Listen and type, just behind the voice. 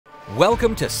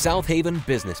Welcome to Southaven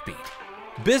Business Beat.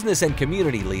 Business and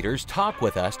community leaders talk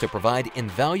with us to provide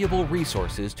invaluable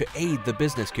resources to aid the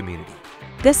business community.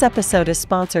 This episode is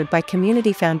sponsored by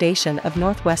Community Foundation of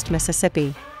Northwest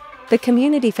Mississippi. The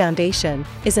Community Foundation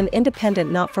is an independent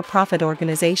not-for-profit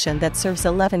organization that serves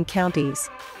 11 counties.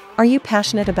 Are you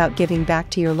passionate about giving back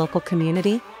to your local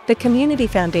community? The Community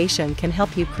Foundation can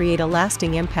help you create a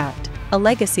lasting impact, a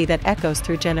legacy that echoes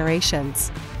through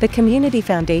generations. The Community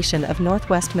Foundation of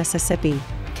Northwest Mississippi,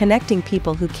 connecting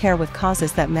people who care with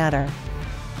causes that matter.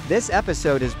 This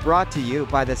episode is brought to you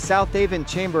by the Southaven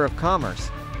Chamber of Commerce.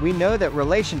 We know that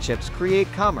relationships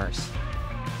create commerce.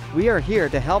 We are here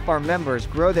to help our members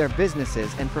grow their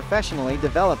businesses and professionally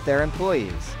develop their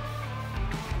employees.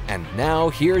 And now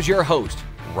here's your host,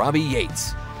 Robbie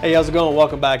Yates. Hey, how's it going?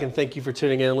 Welcome back, and thank you for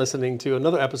tuning in and listening to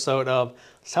another episode of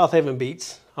Southaven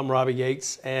Beats. I'm Robbie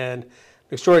Yates, and an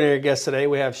extraordinary guest today.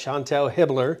 We have Shawntel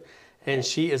Hibbler, and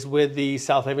she is with the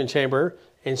Southaven Chamber,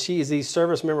 and she is the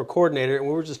service member coordinator. And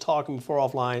we were just talking before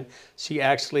offline. She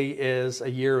actually is a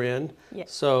year in.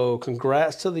 Yes. So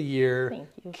congrats to the year. Thank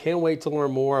you. Can't wait to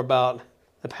learn more about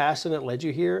the passion that led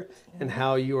you here and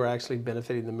how you are actually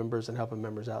benefiting the members and helping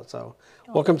members out. So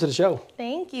welcome to the show.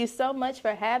 Thank you so much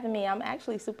for having me. I'm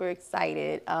actually super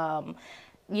excited.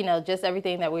 Just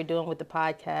everything that we're doing with the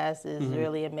podcast is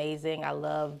really amazing. I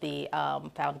love the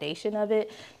foundation of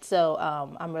it. So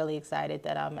I'm really excited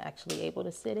that I'm actually able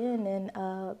to sit in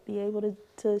and be able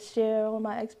to share all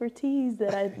my expertise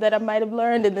that I might have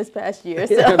learned in this past year.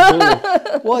 So. Yeah,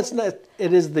 absolutely. Well,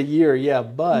 it is the year, yeah,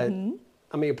 but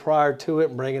I mean, prior to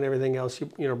it, bringing everything else,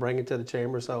 you bring it to the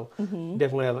chamber. So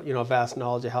definitely have, a vast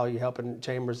knowledge of how you help in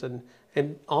chambers and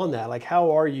on that, like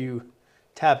how are you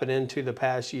tapping into the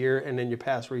past year and then your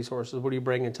past resources? What are you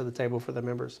bringing to the table for the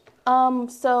members?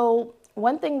 So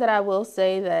one thing that I will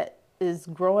say that is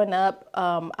growing up,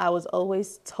 I was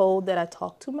always told that I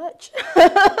talk too much.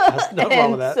 That's nothing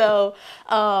wrong with that. So,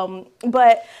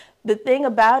 but the thing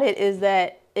about it is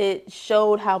that it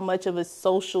showed how much of a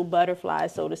social butterfly,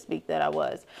 so to speak, that I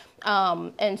was.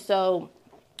 And so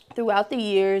throughout the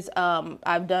years,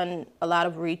 I've done a lot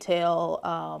of retail,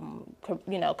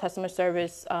 customer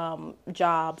service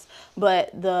jobs,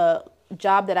 but the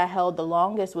job that I held the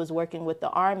longest was working with the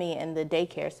Army and the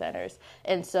daycare centers.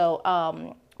 And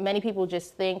so many people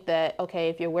just think that, okay,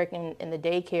 if you're working in the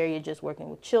daycare, you're just working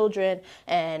with children,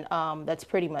 and that's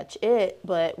pretty much it.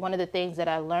 But one of the things that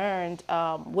I learned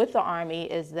with the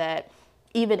Army is that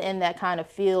even in that kind of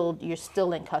field, you're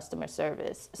still in customer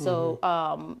service. So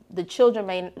the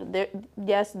children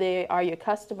yes, they are your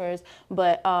customers,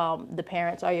 but the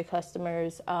parents are your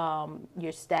customers,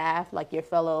 your staff, like your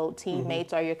fellow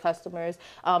teammates are your customers.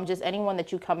 Just anyone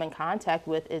that you come in contact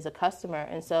with is a customer.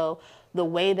 And so the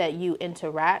way that you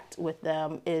interact with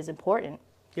them is important.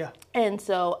 Yeah. And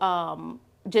so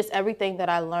just everything that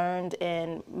I learned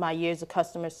in my years of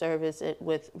customer service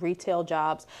with retail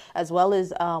jobs, as well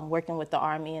as working with the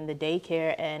Army and the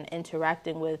daycare and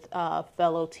interacting with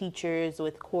fellow teachers,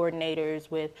 with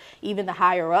coordinators, with even the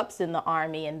higher ups in the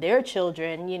Army and their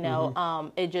children,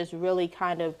 it just really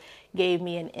kind of gave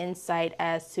me an insight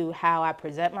as to how I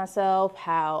present myself,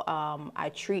 how I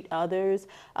treat others,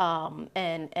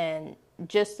 and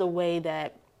just the way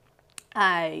that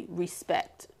I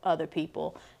respect other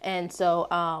people. And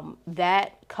so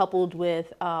that coupled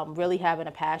with really having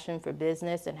a passion for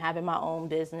business and having my own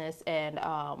business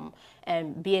and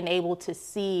being able to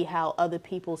see how other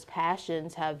people's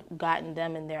passions have gotten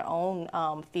them in their own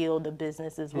field of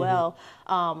business as well,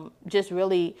 just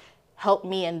really helped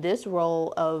me in this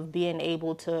role of being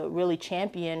able to really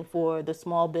champion for the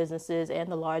small businesses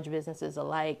and the large businesses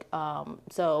alike.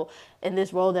 So in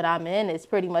this role that I'm in, it's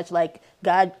pretty much like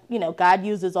God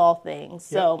uses all things.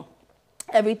 So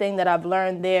everything that I've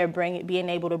learned there, being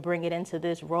able to bring it into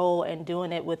this role and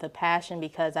doing it with a passion,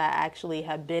 because I actually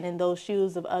have been in those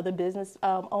shoes of other business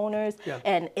owners,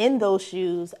 and in those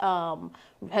shoes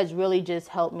has really just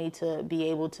helped me to be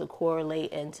able to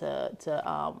correlate and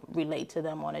to relate to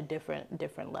them on a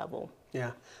different level.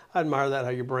 Yeah, I admire that,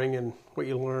 how you're bringing what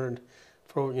you learned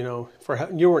for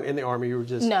you weren't in the Army, you were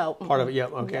just part of it. Yeah,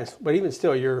 okay. Yeah. But even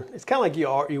still, it's kind of like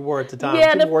you were at the time.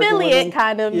 Yeah, an affiliate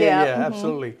kind of. Yeah,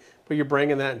 absolutely. But you're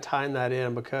bringing that and tying that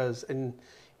in and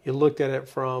you looked at it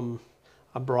from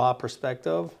a broad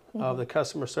perspective of the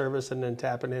customer service, and then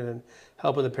tapping in and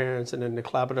helping the parents, and then the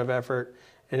collaborative effort,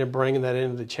 and then bringing that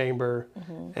into the chamber.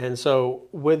 And so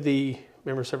with the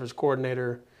member service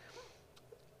coordinator,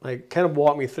 like, kind of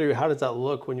walk me through, how does that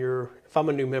look when you're if I'm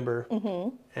a new member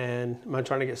and I'm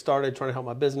trying to get started, trying to help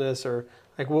my business, or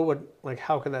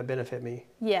how could that benefit me?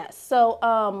 Yes.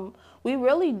 So we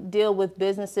really deal with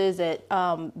businesses at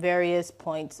various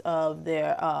points of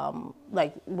their,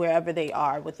 wherever they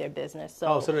are with their business.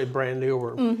 So, so they're brand new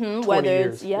or 20 whether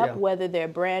years. it's, whether they're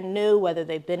brand new, whether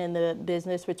they've been in the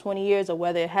business for 20 years, or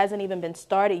whether it hasn't even been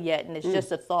started yet and it's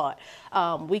just a thought.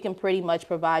 We can pretty much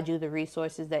provide you the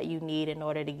resources that you need in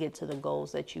order to get to the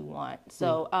goals that you want.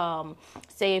 So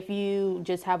say if you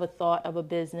just have a thought of a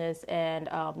business and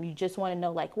you just want to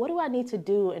know, what do I need to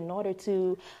do in order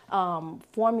to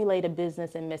formulate a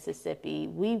business in Mississippi?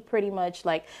 We pretty much,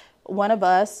 one of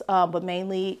us, but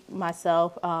mainly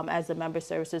myself as the member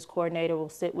services coordinator, will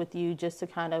sit with you just to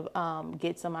kind of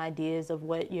get some ideas of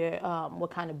what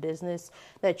kind of business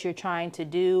that you're trying to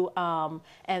do,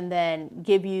 and then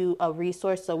give you a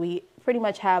resource. So we pretty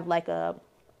much have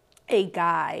a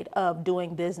guide of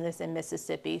doing business in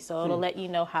Mississippi. So it'll let you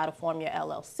know how to form your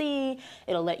LLC.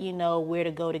 It'll let you know where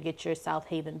to go to get your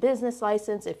Southaven business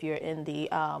license if you're in the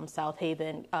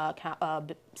Southaven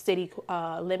city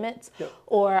limits. Yep.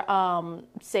 Or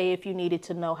say if you needed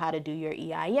to know how to do your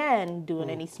EIN, doing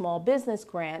any small business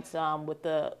grants with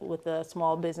the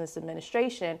Small Business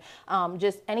Administration,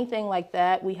 just anything like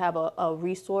that. We have a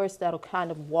resource that'll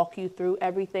kind of walk you through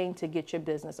everything to get your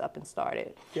business up and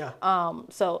started. Yeah.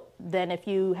 So then if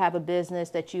you have a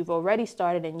business that you've already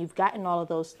started and you've gotten all of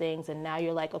those things, and now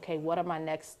you're like, okay, what are my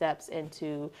next steps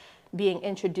into being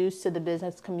introduced to the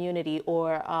business community,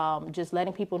 or just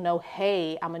letting people know,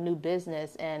 hey, I'm a new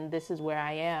business and this is where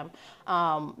I am,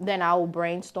 then I will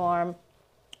brainstorm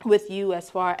with you as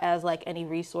far as any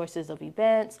resources of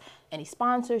events, any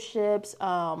sponsorships,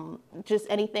 just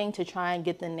anything to try and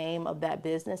get the name of that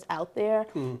business out there.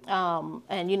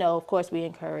 And, of course, we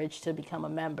encourage to become a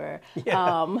member.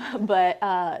 Yeah.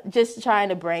 But just trying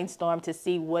to brainstorm to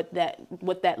see what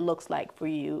that looks like for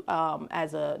you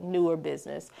as a newer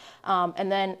business.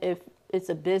 And then if it's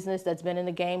a business that's been in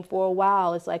the game for a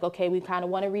while, it's okay, we kind of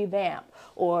want to revamp,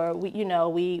 or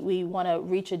we want to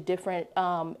reach a different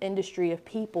industry of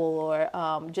people, or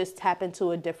just tap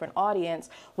into a different audience.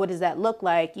 What does that look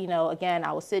like? Again,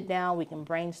 I will sit down, we can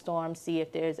brainstorm, see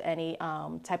if there's any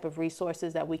type of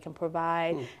resources that we can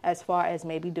provide as far as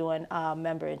maybe doing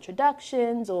member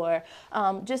introductions, or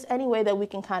just any way that we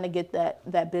can kind of get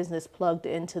that business plugged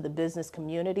into the business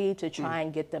community to try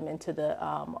and get them into the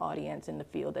audience in the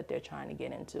field that they're trying to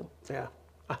get into. Yeah,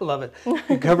 I love it.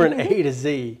 You're covering A to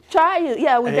Z.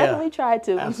 Definitely try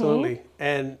to. Absolutely.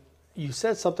 And you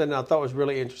said something I thought was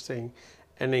really interesting,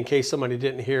 and in case somebody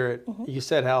didn't hear it, you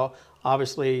said how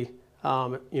obviously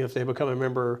if they become a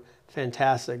member,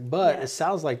 fantastic, but it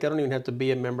sounds like they don't even have to be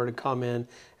a member to come in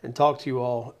and talk to you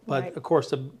all. But of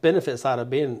course, the benefit side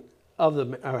of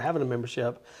having a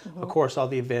membership, of course, all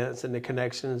the events and the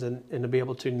connections, and to be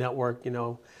able to network,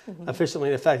 efficiently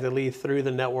and effectively through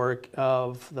the network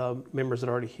of the members that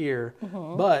are already here.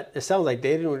 But it sounds like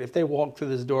if they walk through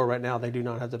this door right now, they do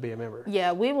not have to be a member.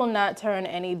 Yeah, we will not turn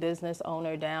any business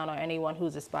owner down, or anyone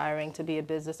who's aspiring to be a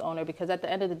business owner, because at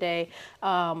the end of the day,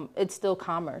 it's still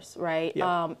commerce, right?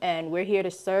 Yep. And we're here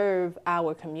to serve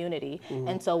our community.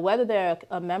 And so whether they're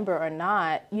a member or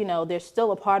not, they're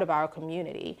still a part of our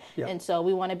community. Yep. And so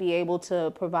we want to be able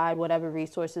to provide whatever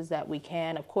resources that we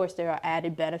can. Of course, there are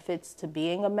added benefits to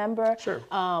being a member. Sure.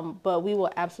 But we will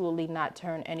absolutely not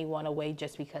turn anyone away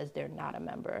just because they're not a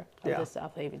member of the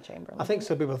Southaven Chamber. I think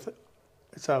some people,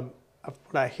 what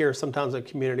I hear sometimes in the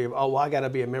community of, I got to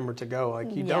be a member to go.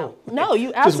 You don't. No,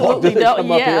 you absolutely don't.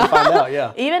 Come up here and find out.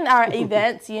 Yeah. Even our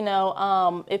events,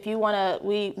 if you want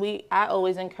to, I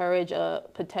always encourage a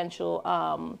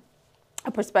potential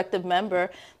a prospective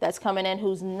member that's coming in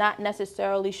who's not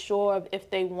necessarily sure of if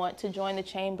they want to join the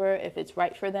chamber, if it's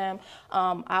right for them.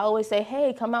 I always say,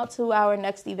 hey, come out to our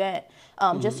next event,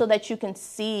 just so that you can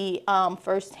see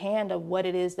firsthand of what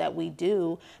it is that we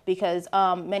do, because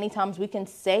many times we can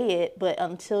say it, but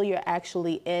until you're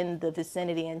actually in the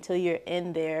vicinity, until you're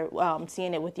in there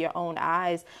seeing it with your own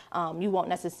eyes, you won't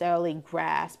necessarily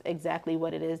grasp exactly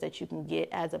what it is that you can get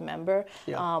as a member.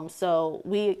 Yeah. So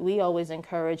we always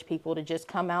encourage people to just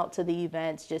come out to the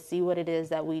events, just see what it is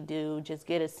that we do, just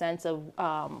get a sense of,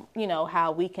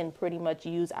 how we can pretty much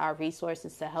use our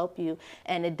resources to help you.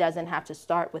 And it doesn't have to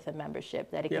start with a membership,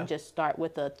 that it can just start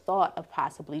with the thought of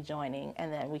possibly joining,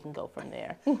 and then we can go from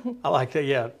there. I like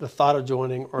that, the thought of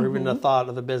joining, or even the thought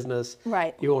of the business.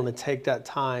 Right. You want to take that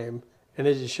time, and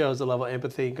it just shows the level of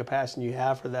empathy and compassion you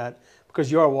have for that,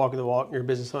 because you are walking the walk, you're a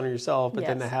business owner yourself, but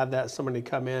then to have that somebody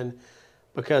come in,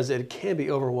 because it can be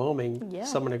overwhelming. Yeah.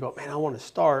 Somebody go, man, I want to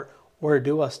start. where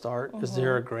do I start? Is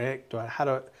there a grant?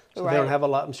 So they don't have a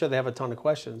lot. I'm sure they have a ton of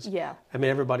questions. Yeah. I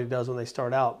mean, everybody does when they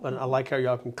start out, but I like how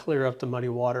y'all can clear up the muddy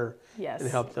water and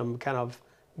help them kind of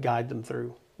guide them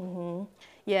through.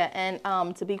 Yeah,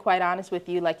 and to be quite honest with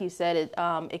you, like you said,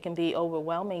 it can be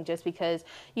overwhelming just because,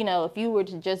 you know, if you were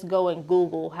to just go and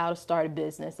Google how to start a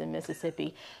business in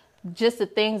Mississippi, just the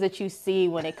things that you see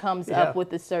when it comes up with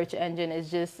the search engine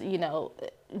is just, you know,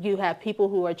 you have people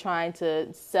who are trying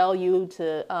to sell you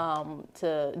to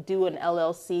do an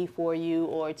LLC for you,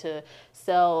 or to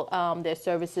sell their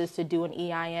services to do an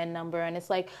EIN number. And it's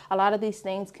like a lot of these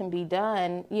things can be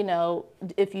done, you know,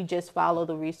 if you just follow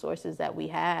the resources that we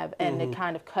have. And it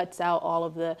kind of cuts out all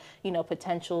of the, you know,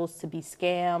 potentials to be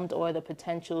scammed or the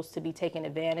potentials to be taken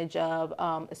advantage of,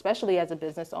 especially as a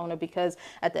business owner, because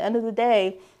at the end of the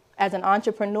day, as an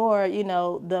entrepreneur, you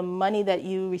know, the money that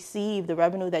you receive, the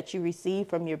revenue that you receive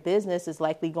from your business is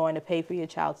likely going to pay for your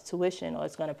child's tuition, or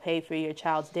it's going to pay for your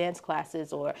child's dance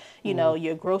classes, or, you know,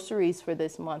 your groceries for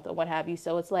this month, or what have you.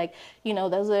 So it's like, you know,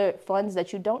 those are funds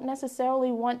that you don't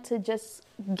necessarily want to just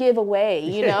give away,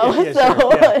 you know.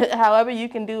 However you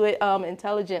can do it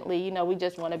intelligently, you know, we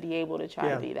just want to be able to try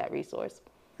to be that resource.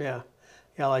 Yeah,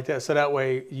 I like that. So that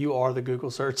way you are the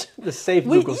Google search, the safe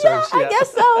Google search. I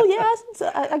guess so, yes. So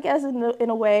I guess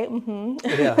in a way.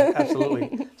 Yeah,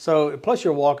 absolutely. So plus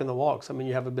you're walking the walks. I mean,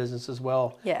 you have a business as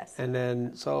well. Yes. And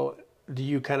then, so do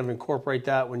you kind of incorporate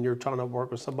that when you're trying to work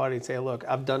with somebody and say, look,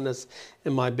 I've done this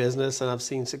in my business and I've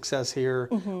seen success here,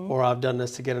 or I've done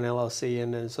this to get an LLC.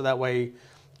 And then so that way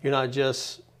you're not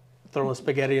just throwing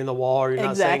spaghetti in the wall, or you're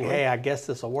not saying, hey, I guess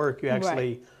this will work. You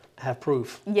actually have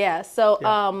proof. Yeah, so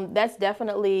that's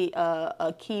definitely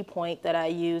a key point that I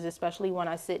use, especially when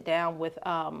I sit down with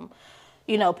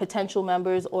you know, potential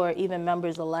members or even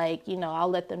members alike. You know, I'll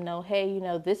let them know, hey, you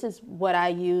know, this is what I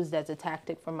used as a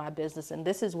tactic for my business, and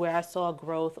this is where I saw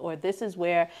growth, or this is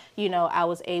where, you know, I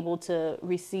was able to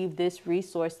receive this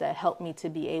resource that helped me to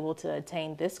be able to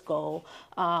attain this goal.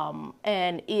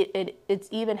 And it's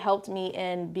even helped me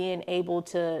in being able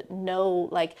to know,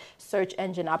 like, search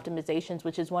engine optimizations,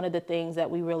 which is one of the things that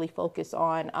we really focus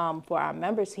on for our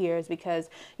members here, is because,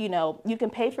 you know, you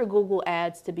can pay for Google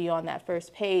ads to be on that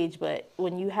first page, but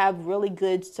when you have really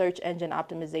good search engine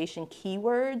optimization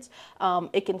keywords,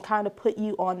 it can kind of put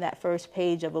you on that first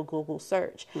page of a Google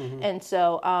search. And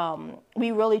so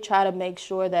we really try to make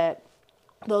sure that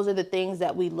those are the things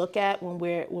that we look at when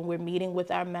we're meeting with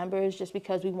our members, just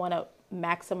because we want to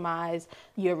maximize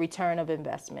your return of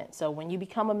investment. So when you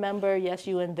become a member, yes,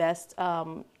 you invest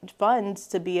funds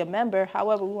to be a member.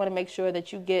 However, we want to make sure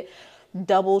that you get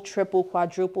double, triple,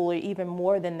 quadruple, or even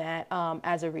more than that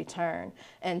as a return.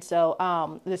 And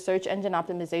so the search engine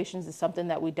optimizations is something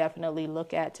that we definitely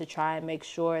look at to try and make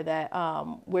sure that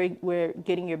we're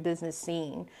getting your business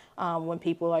seen when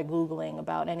people are Googling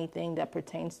about anything that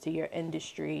pertains to your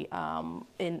industry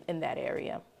in that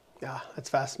area. Yeah, that's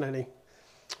fascinating.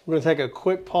 We're going to take a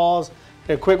quick pause,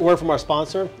 a quick word from our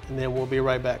sponsor, and then we'll be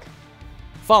right back.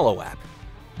 Follow App.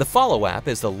 The Follow App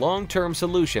is the long-term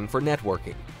solution for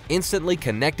networking, instantly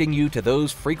connecting you to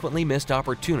those frequently missed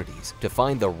opportunities to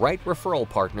find the right referral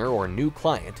partner or new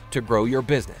client to grow your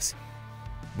business.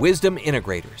 Wisdom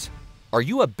Integrators. Are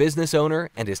you a business owner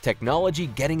and is technology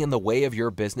getting in the way of your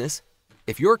business?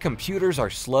 If your computers are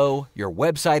slow, your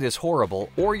website is horrible,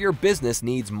 or your business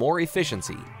needs more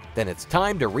efficiency, then it's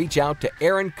time to reach out to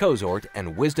Aaron Kozort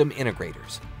and Wisdom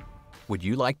Integrators. Would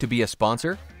you like to be a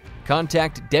sponsor?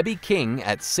 Contact Debbie King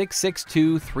at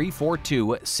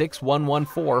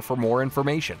 662-342-6114 for more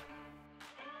information.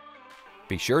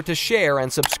 Be sure to share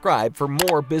and subscribe for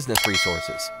more business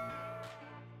resources.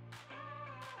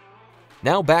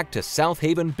 Now back to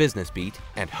Southaven Business Beat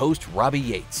and host Robbie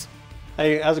Yates.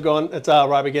 Hey, how's it going? It's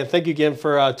Robbie again. Thank you again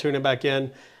for tuning back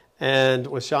in. And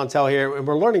with Shawntel here, and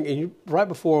we're learning, and right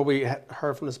before we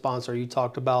heard from the sponsor, you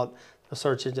talked about the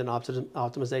search engine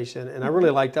optimization. And I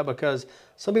really like that, because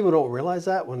some people don't realize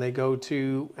that when they go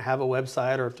to have a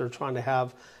website, or if they're trying to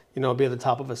have, you know, be at the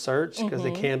top of a search, because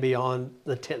they can be on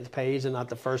the 10th page and not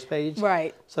the first page.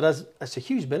 Right. So that's a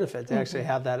huge benefit to actually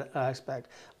have that aspect.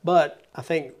 But I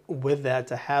think with that,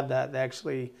 to have that, they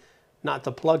actually, not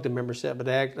to plug the membership, but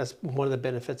that's one of the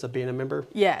benefits of being a member.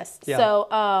 Yes. Yeah.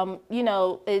 So, you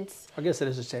know, it's... I guess it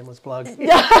is a shameless plug.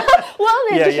 Well,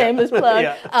 it is a shameless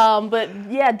plug. But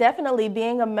yeah, definitely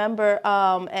being a member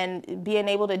and being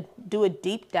able to do a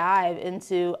deep dive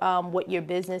into what your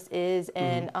business is,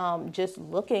 and just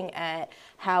looking at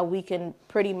how we can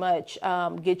pretty much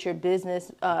get your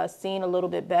business seen a little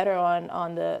bit better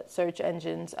on the search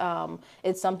engines.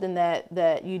 It's something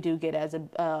that you do get as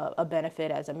a benefit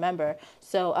as a member.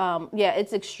 So yeah,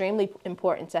 it's extremely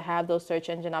important to have those search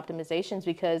engine optimizations,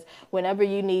 because whenever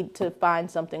you need to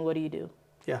find something, what do?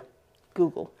 Yeah.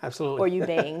 Google. Absolutely. Or you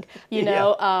Bing, you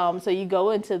know. So you go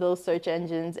into those search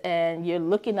engines and you're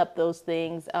looking up those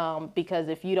things, because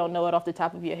if you don't know it off the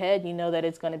top of your head, you know that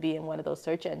it's going to be in one of those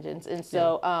search engines. And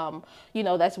so, you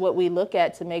know, that's what we look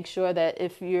at to make sure that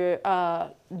if you're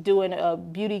doing a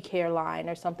beauty care line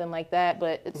or something like that,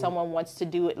 but if someone wants to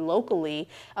do it locally,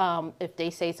 if they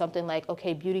say something like,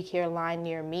 okay, beauty care line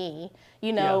near me,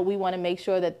 you know, we want to make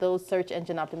sure that those search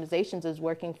engine optimizations is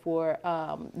working for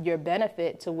your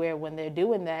benefit, to where when they're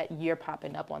doing that, you're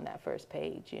popping up on that first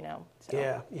page, you know. So.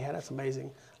 Yeah, that's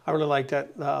amazing. I really like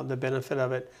that, the benefit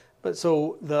of it. But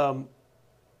so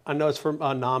I know it's for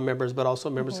non-members, but also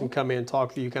members can come in and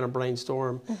talk to you, kind of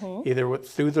brainstorm, either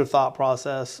through their thought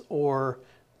process, or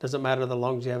doesn't matter the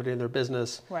longevity of their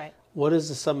business. Right. What is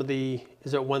is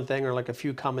there one thing or like a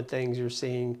few common things you're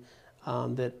seeing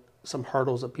that some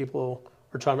hurdles that people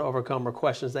are trying to overcome, or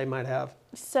questions they might have?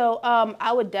 So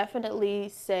I would definitely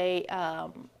say a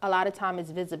lot of time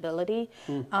is visibility.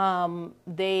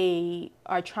 They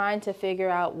are trying to figure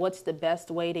out what's the best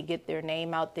way to get their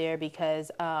name out there, because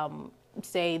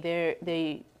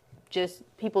say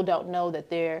people don't know that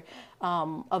they're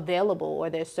available, or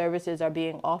their services are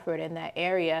being offered in that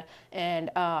area.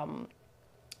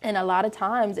 And a lot of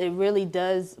times it really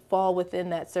does fall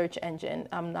within that search engine.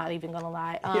 I'm not even going to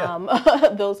lie.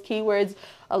 Those keywords,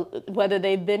 whether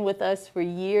they've been with us for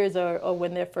years or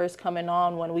when they're first coming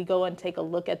on, when we go and take a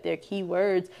look at their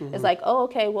keywords, it's like, oh,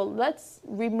 okay, well, let's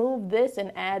remove this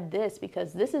and add this,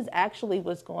 because this is actually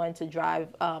what's going to drive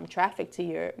traffic to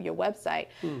your website.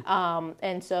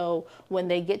 And so when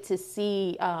they get to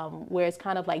see where it's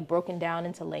kind of like broken down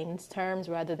into layman's terms,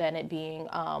 rather than it being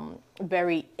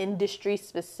very industry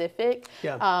specific,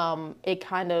 it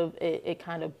kind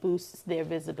of boosts their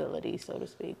visibility, so to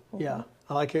speak. Yeah,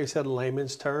 I like how you said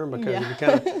layman's term, because if you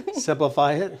kind of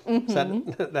simplify it, so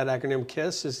that acronym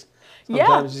KISS is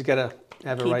sometimes you just gotta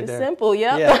have it right there. Keep it simple,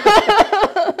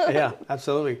 yeah,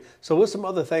 absolutely. So what's some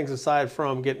other things aside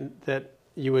from getting that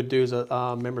you would do as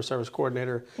a member service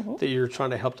coordinator that you're trying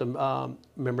to help the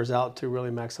members out to really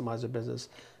maximize their business?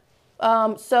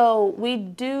 So we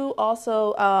do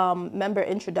also member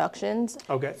introductions.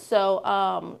 Okay.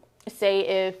 So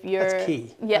say if you're... That's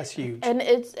key. Yeah, that's huge. And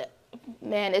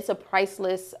it's a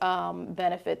priceless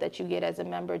benefit that you get as a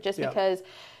member, just because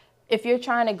if you're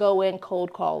trying to go in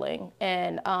cold calling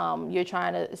and you're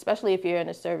trying to, especially if you're in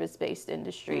a service-based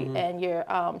industry and you're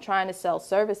trying to sell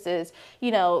services,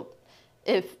 you know,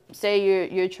 if say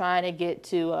you're trying to get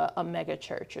to a mega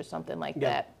church or something like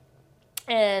that,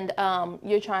 and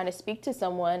you're trying to speak to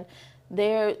someone,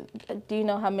 do you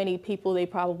know how many people they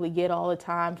probably get all the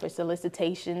time for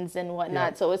solicitations and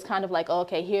whatnot? So it's kind of like,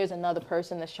 okay, here's another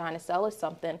person that's trying to sell us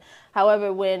something.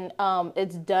 However, when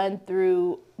it's done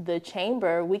through the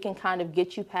chamber, we can kind of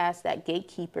get you past that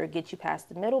gatekeeper, get you past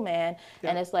the middleman,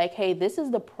 and it's like, hey, this is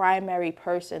the primary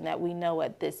person that we know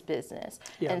at this business.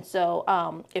 And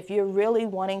so if you're really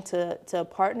wanting to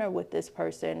partner with this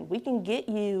person, we can get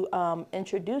you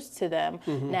introduced to them.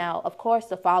 Now, of course,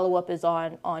 the follow-up is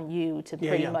on you to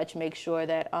pretty much make sure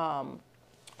that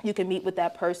you can meet with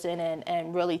that person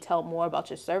and really tell more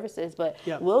about your services, but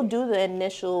we'll do the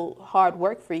initial hard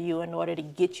work for you in order to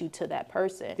get you to that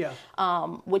person,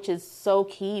 which is so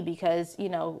key, because, you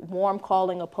know, warm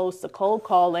calling opposed to cold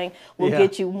calling will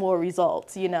get you more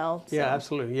results, you know. So. Yeah,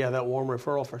 absolutely. Yeah, that warm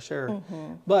referral for sure.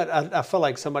 But I feel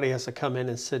like somebody has to come in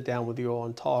and sit down with you all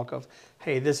and talk of,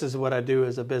 hey, this is what I do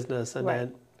as a business, and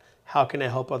then how can I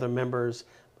help other members?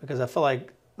 Because I feel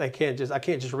like I can't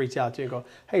just reach out to you and go,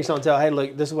 hey, Shawntel, hey,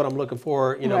 look, this is what I'm looking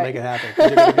for, you know, make it happen.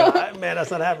 'Cause you're gonna go, man, that's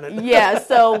not happening.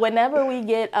 So whenever we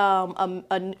get,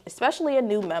 especially a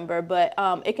new member, but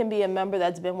it can be a member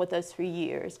that's been with us for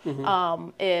years.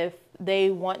 If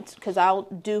they want, because I'll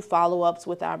do follow-ups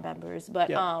with our members, but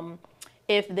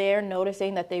if they're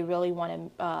noticing that they really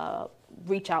want to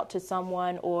reach out to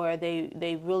someone, or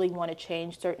they really want to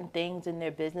change certain things in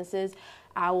their businesses,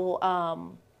 I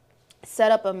will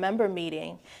set up a member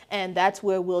meeting, and that's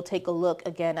where we'll take a look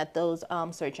again at those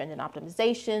search engine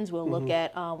optimizations. We'll look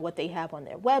at what they have on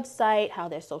their website, how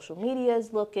their social media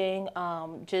is looking,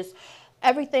 just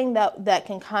everything that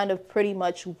can kind of pretty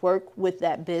much work with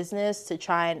that business to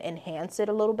try and enhance it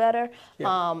a little better.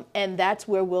 Yeah. And that's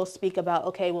where we'll speak about,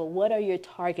 okay, well, what are your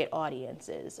target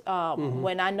audiences?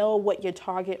 When I know what your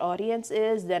target audience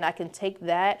is, then I can take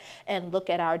that and look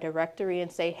at our directory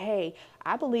and say, hey,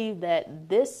 I believe that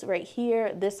this right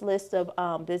here, this list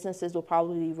of businesses will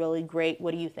probably be really great.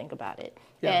 What do you think about it?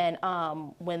 Yeah.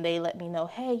 And when they let me know,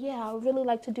 hey, yeah, I would really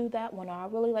like to do that one, or I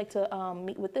really like to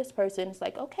meet with this person, it's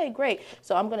like, okay, great.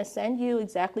 So I'm going to send you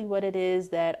exactly what it is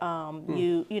that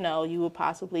you would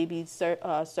possibly be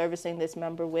servicing this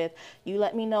member with. You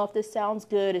let me know if this sounds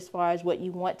good as far as what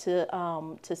you want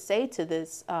to say to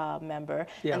this member.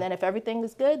 Yeah. And then if everything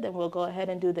is good, then we'll go ahead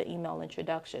and do the email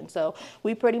introduction. So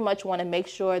we pretty much want to make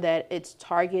sure that it's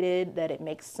targeted, that it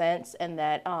makes sense, and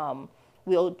that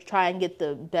we'll try and get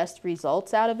the best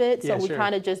results out of it. So we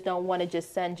kind of just don't want to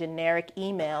just send generic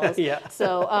emails. Yeah.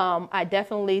 So I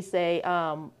definitely say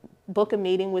book a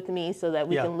meeting with me so that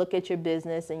we can look at your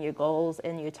business and your goals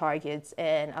and your targets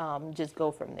and just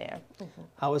go from there.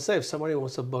 I would say if somebody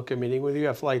wants to book a meeting with you,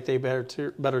 I feel like they better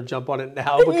jump on it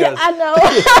now, because Yeah, I know.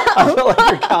 I feel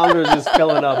like your calendar is just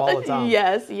filling up all the time.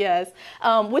 Yes.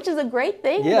 Which is a great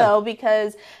thing, though,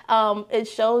 because it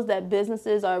shows that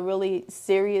businesses are really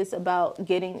serious about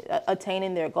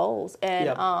attaining their goals,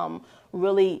 and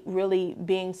really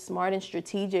being smart and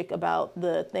strategic about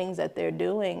the things that they're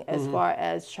doing as far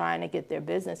as trying to get their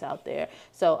business out there.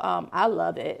 So I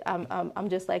love it. I'm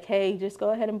just like, hey, just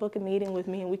go ahead and book a meeting with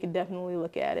me and we can definitely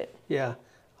look at it. Yeah,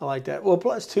 I like that. Well,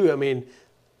 plus too, I mean,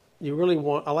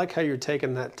 I like how you're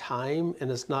taking that time, and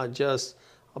it's not just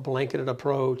a blanketed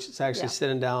approach. It's actually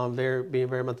sitting down, being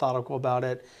very methodical about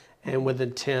it, and with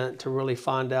intent to really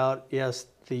find out, yes,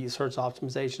 the search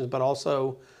optimizations, but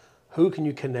also who can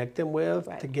you connect them with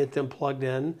to get them plugged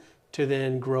in to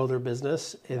then grow their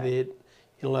business.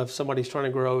 If somebody's trying to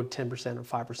grow 10% or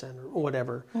 5% or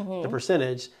whatever the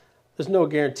percentage, there's no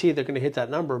guarantee they're going to hit that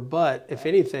number. But if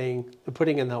anything, they're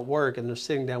putting in that work and they're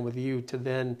sitting down with you to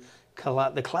then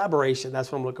the collaboration. That's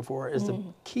what I'm looking for, is the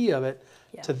key of it,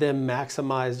 to then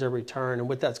maximize their return. And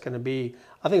what that's going to be,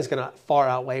 I think it's going to far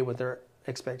outweigh what their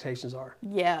expectations are.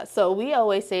 Yeah, so we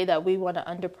always say that we want to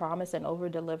underpromise and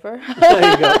overdeliver.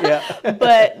 There you go. Yeah.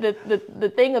 But the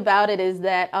thing about it is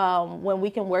that when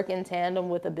we can work in tandem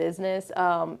with a business,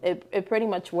 it pretty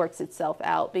much works itself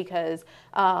out, because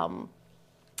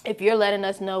if you're letting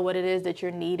us know what it is that you're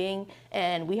needing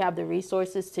and we have the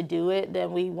resources to do it,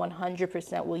 then we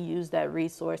 100% will use that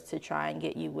resource to try and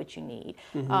get you what you need.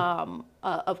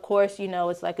 Of course,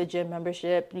 it's like a gym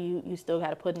membership. You still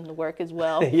got to put in the work as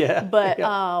well. But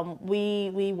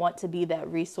we want to be that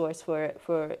resource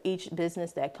for each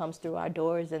business that comes through our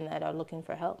doors and that are looking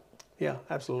for help. Yeah,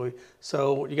 absolutely.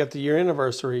 So you got the year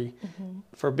anniversary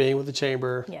for being with the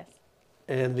chamber. Yes.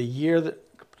 And the year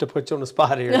to put you on the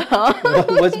spot here,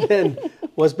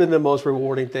 what's been the most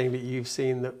rewarding thing that you've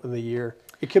seen in the year?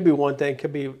 It could be one thing,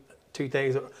 could be two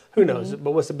things, who knows?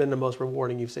 But what's been the most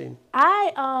rewarding you've seen?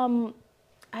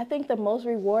 I think the most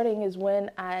rewarding is when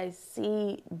I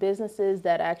see businesses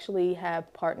that actually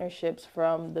have partnerships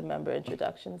from the member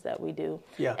introductions that we do,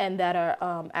 and that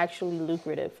are actually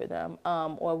lucrative for them.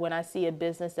 Or when I see a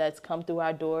business that's come through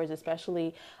our doors,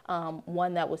 especially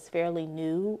one that was fairly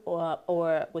new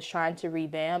or was trying to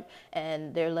revamp,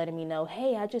 and they're letting me know,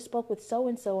 hey, I just spoke with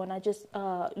so-and-so and I just,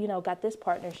 got this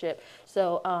partnership.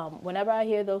 So whenever I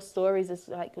hear those stories, it's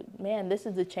like, man, this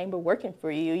is the chamber working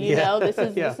for you. You know, this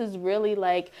is really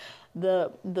like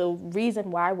the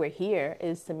reason why we're here,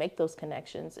 is to make those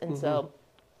connections. And so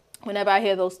whenever I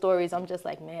hear those stories, I'm just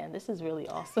like, man, this is really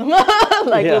awesome.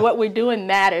 What we're doing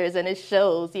matters, and it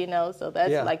shows, so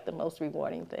that's like the most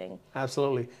rewarding thing.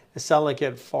 Absolutely. It sounded like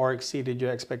it far exceeded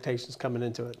your expectations coming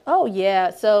into it. Oh,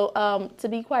 yeah. So to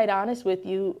be quite honest with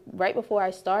you, right before I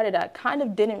started, I kind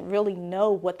of didn't really know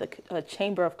what the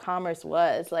Chamber of Commerce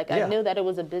was. I knew that it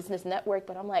was a business network,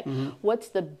 but I'm like, what's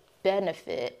the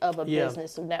benefit of a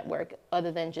business network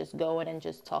other than just going and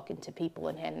just talking to people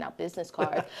and handing out business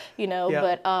cards,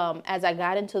 But as I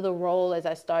got into the role, as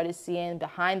I started seeing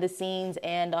behind the scenes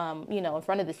and, in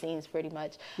front of the scenes pretty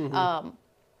much,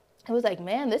 it was like,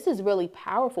 man, this is really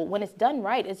powerful. When it's done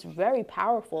right, it's very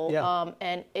powerful.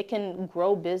 And it can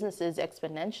grow businesses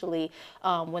exponentially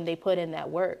when they put in that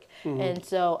work. And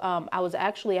so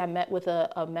I met with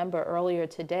a member earlier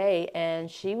today, and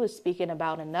she was speaking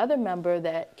about another member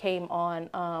that came on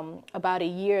about a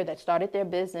year, that started their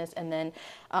business and then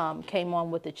came on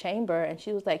with the chamber. And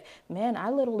she was like, man, I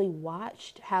literally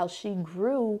watched how she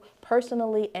grew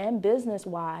personally and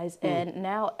business-wise. And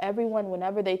now everyone,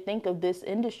 whenever they think of this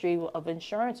industry, industry of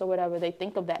insurance or whatever, they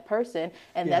think of that person,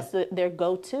 and that's their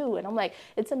go-to. And I'm like,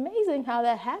 it's amazing how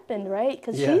that happened, right?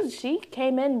 Because she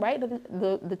came in right at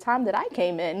the time that I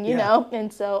came in, you know?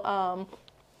 And so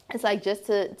it's like just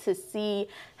to see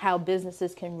how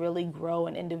businesses can really grow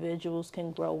and individuals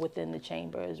can grow within the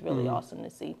chamber is really awesome to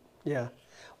see. Yeah.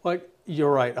 Well,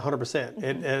 you're right, 100%.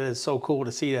 It is so cool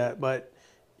to see that. But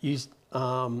you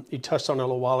touched on it a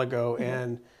little while ago,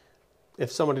 and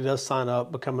if somebody does sign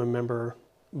up, become a member,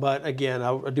 but again,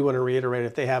 I do want to reiterate,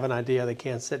 if they have an idea, they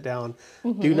can't sit down,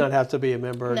 do not have to be a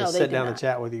member to sit down and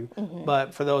chat with you.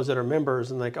 But for those that are members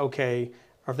and like, okay,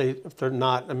 or if they're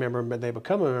not a member, but they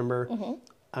become a member,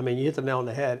 I mean, you hit the nail on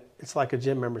the head. It's like a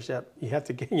gym membership. You have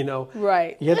to get, you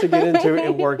have to get into it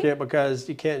and work it, because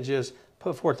you can't just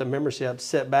put forth the membership,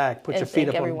 sit back, put your feet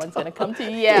up. Everyone's going to come to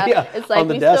you. Yeah, it's like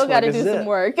we still got to do some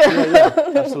work.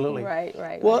 Absolutely.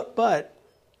 Right. Well, but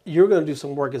you're going to do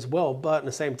some work as well. But at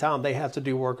the same time, they have to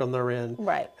do work on their end.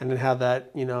 Right. And then have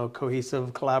that,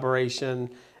 cohesive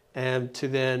collaboration, and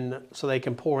so they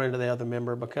can pour into the other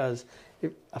member. Because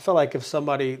I feel like if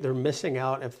they're missing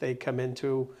out if they come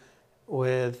into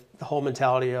with the whole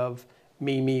mentality of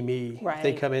me. Right. If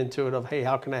they come into it of, hey,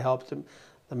 how can I help the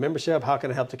membership? How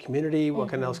can I help the community?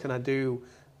 What else can I do?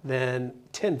 Then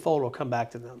tenfold will come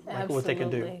back to them, like what they can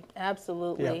do.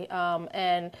 Absolutely.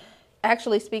 And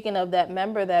actually, speaking of that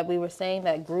member that we were saying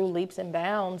that grew leaps and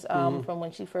bounds from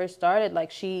when she first started, like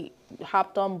she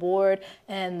hopped on board,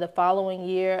 and the following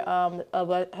year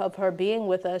of her being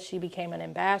with us, she became an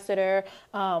ambassador.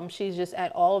 She's just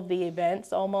at all of the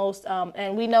events almost.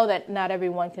 And we know that not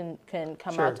everyone can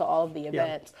come out to all of the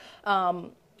events.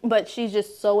 But she's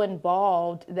just so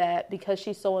involved that because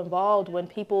she's so involved, when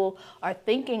people are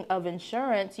thinking of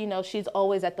insurance, she's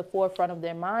always at the forefront of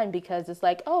their mind, because it's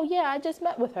like, oh, yeah, I just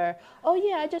met with her. Oh,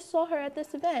 yeah, I just saw her at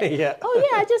this event. Oh,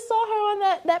 yeah, I just saw her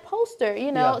on that poster,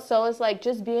 So it's like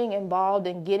just being involved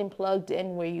and getting plugged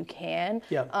in where you can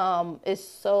is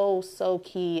so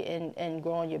key in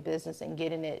growing your business and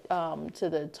getting it to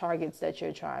the targets that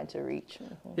you're trying to reach.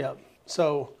 Yeah.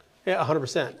 So,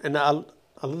 100%. And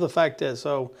I love the fact that,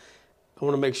 so I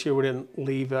want to make sure we didn't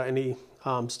leave any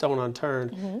stone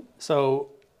unturned.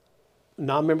 So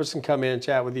non-members can come in,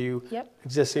 chat with you.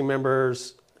 Existing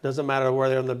members, doesn't matter where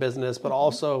they're in the business, but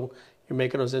also you're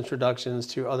making those introductions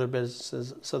to other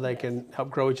businesses so they can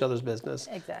help grow each other's business.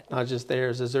 Exactly. Not just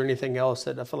theirs. Is there anything else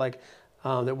that I feel like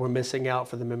that we're missing out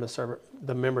for the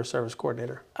member service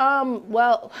coordinator?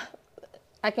 Well,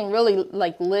 I can really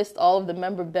list all of the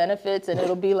member benefits, and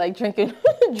it'll be like drinking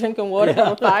water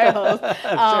from a fire hose.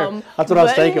 Sure. That's what I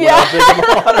was thinking when I was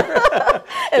drinking water.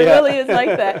 It really is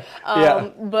like that.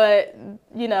 But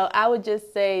I would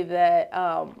just say that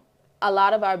a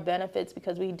lot of our benefits,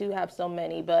 because we do have so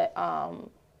many, but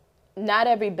not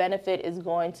every benefit is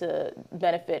going to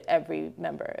benefit every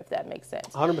member, if that makes sense.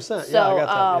 100%. So, I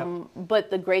got that. But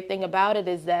the great thing about it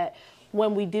is that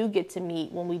when we do get to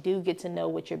meet, when we do get to know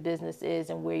what your business is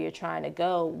and where you're trying to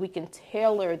go, we can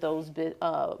tailor those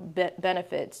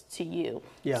benefits to you.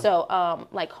 So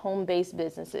like home-based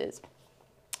businesses,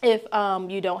 if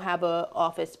you don't have an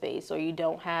office space, or you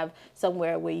don't have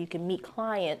somewhere where you can meet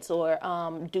clients or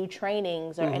do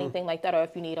trainings or anything like that, or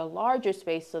if you need a larger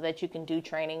space so that you can do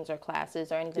trainings or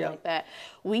classes or anything like that,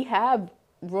 we have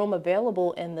room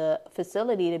available in the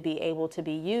facility to be able to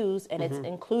be used, and it's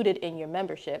included in your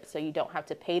membership, so you don't have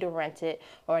to pay to rent it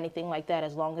or anything like that.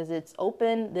 As long as it's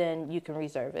open, then you can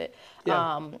reserve it.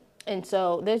 And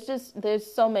so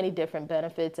there's so many different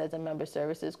benefits as a member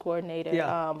services coordinator.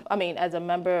 As a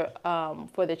member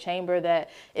for the chamber, that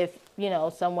if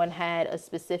someone had a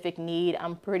specific need,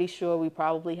 I'm pretty sure we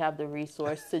probably have the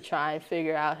resource to try and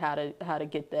figure out how to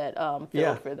get that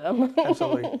filled for them.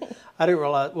 Absolutely. I didn't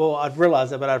realize. Well, I'd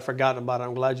realized that, but I'd forgotten about it.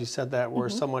 I'm glad you said that. Where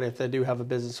somebody, if they do have a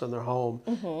business in their home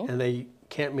and they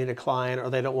can't meet a client, or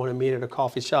they don't want to meet at a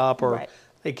coffee shop, or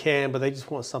they can, but they just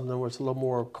want something where it's a little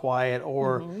more quiet,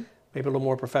 or maybe a little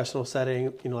more professional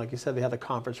setting. Like you said, they have the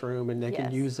conference room, and they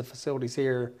can use the facilities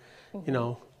here.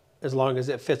 As long as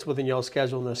it fits within your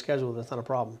schedule and their schedule, that's not a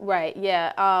problem. Right,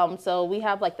 yeah. So we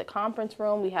have the conference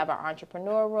room. We have our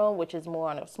entrepreneur room, which is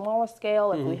more on a smaller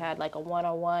scale. If we had a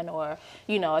one-on-one or, a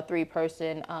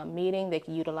 3-person meeting, they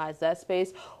can utilize that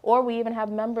space. Or we even have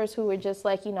members who are just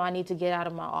I need to get out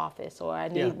of my office, or I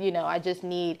need, I just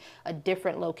need a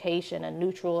different location, a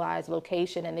neutralized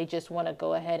location, and they just want to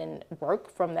go ahead and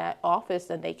work from that office,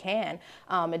 and they can.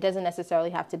 It doesn't necessarily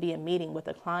have to be a meeting with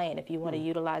a client. If you want to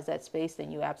utilize that space,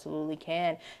 then you absolutely absolutely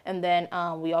can. And then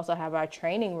we also have our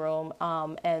training room,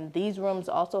 and these rooms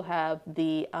also have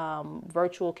the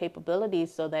virtual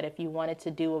capabilities, so that if you wanted to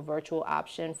do a virtual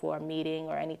option for a meeting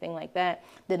or anything like that,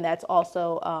 then that's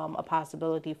also a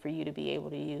possibility for you to be able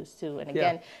to use too. And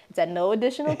again, it's at no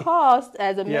additional cost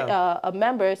as a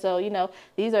member. So, you know,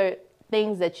 these are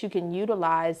things that you can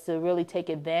utilize to really take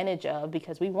advantage of,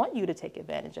 because we want you to take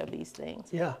advantage of these things.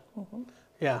 Yeah.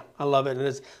 Yeah, I love it.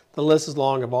 And the list is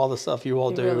long of all the stuff you all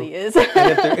do. It really is. And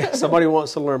if somebody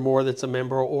wants to learn more that's a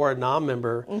member or a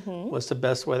non-member, what's the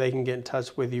best way they can get in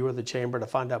touch with you or the chamber to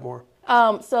find out more?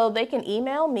 So they can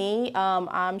email me.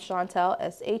 I'm Shawntel,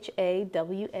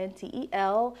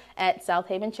 SHAWNTEL, at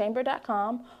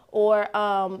southavenchamber.com. Or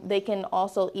they can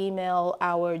also email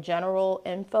our general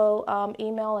info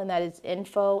email, and that is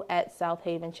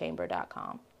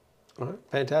info@southavenchamber.com. All right,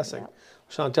 fantastic. Yep.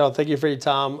 Shawntel, thank you for your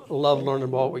time. Love learning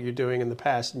about what you're doing in the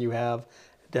past, and you have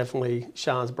definitely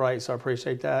shines bright, so I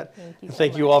appreciate that.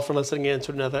 Thank you all for listening in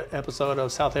to another episode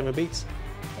of Southaven Beats.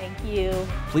 Thank you.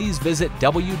 Please visit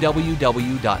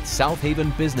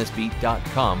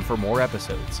www.southavenbusinessbeat.com for more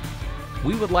episodes.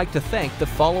 We would like to thank the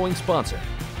following sponsor: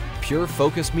 Pure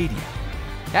Focus Media.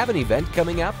 Have an event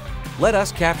coming up? Let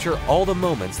us capture all the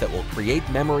moments that will create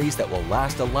memories that will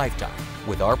last a lifetime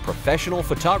with our professional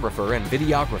photographer and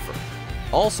videographer.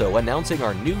 Also announcing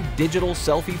our new digital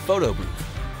selfie photo booth.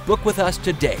 Book with us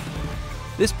today.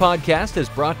 This podcast is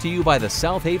brought to you by the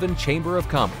Southaven Chamber of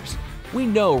Commerce. We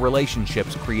know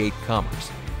relationships create commerce.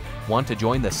 Want to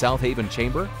join the Southaven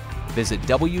Chamber? Visit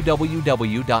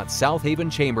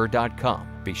www.southavenchamber.com.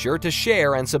 Be sure to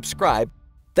share and subscribe.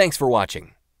 Thanks for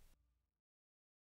watching.